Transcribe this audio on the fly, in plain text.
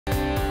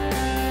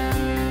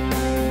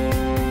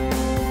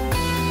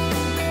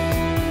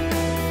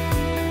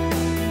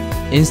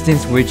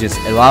Instance widgets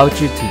allow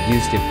you to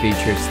use the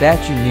features that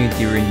you need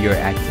during your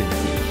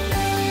activity.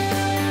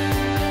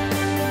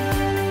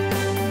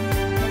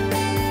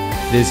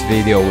 This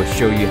video will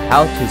show you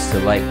how to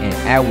select and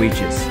add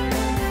widgets.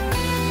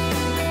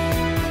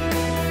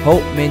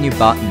 Hold menu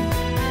button.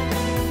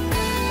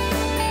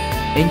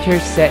 Enter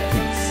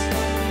settings.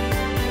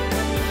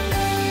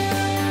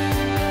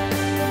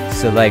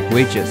 Select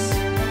widgets.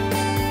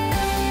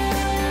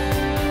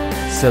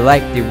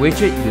 Select the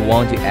widget you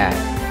want to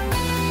add.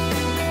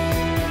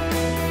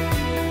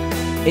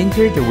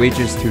 Enter the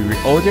widgets to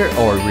reorder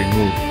or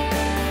remove.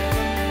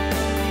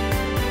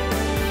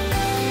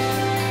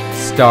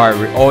 Start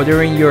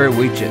reordering your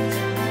widget.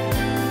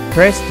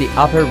 Press the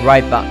upper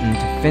right button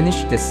to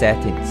finish the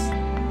settings,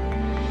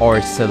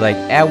 or select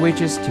Add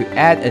Widgets to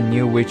add a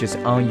new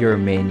widget on your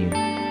menu.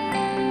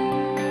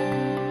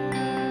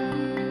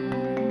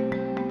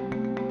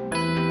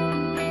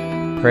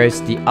 Press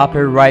the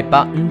upper right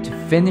button to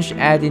finish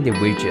adding the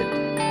widget.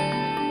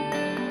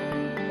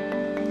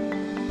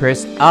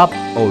 Press up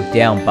or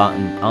down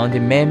button on the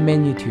main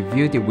menu to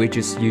view the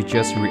widgets you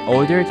just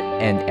reordered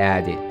and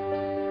added.